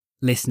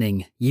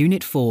Listening,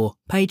 Unit 4,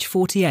 page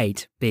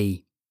 48,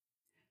 B.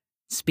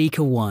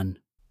 Speaker 1.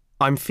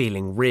 I'm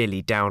feeling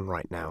really down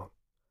right now.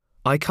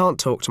 I can't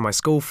talk to my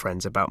school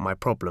friends about my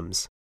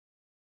problems.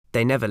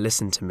 They never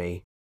listen to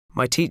me.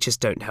 My teachers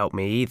don't help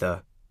me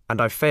either, and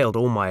I've failed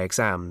all my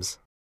exams.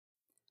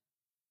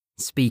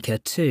 Speaker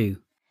 2.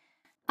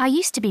 I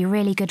used to be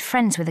really good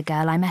friends with a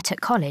girl I met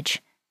at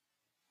college.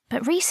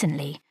 But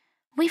recently,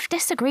 we've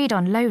disagreed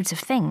on loads of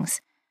things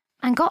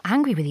and got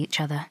angry with each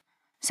other,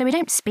 so we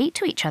don't speak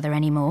to each other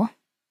anymore.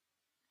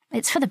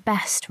 It's for the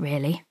best,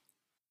 really.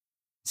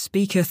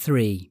 Speaker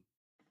 3.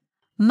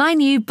 My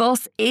new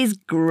boss is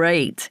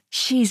great.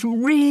 She's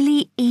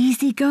really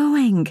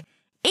easygoing,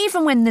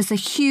 even when there's a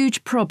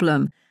huge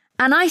problem.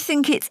 And I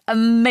think it's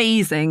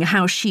amazing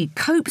how she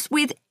copes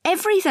with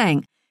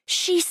everything.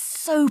 She's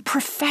so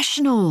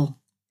professional.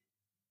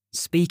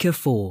 Speaker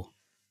 4.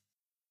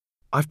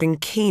 I've been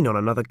keen on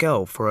another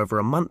girl for over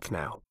a month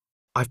now.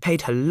 I've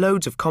paid her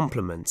loads of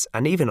compliments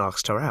and even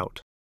asked her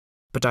out.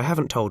 But I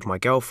haven't told my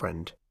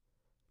girlfriend.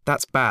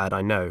 That's bad,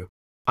 I know.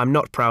 I'm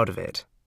not proud of it.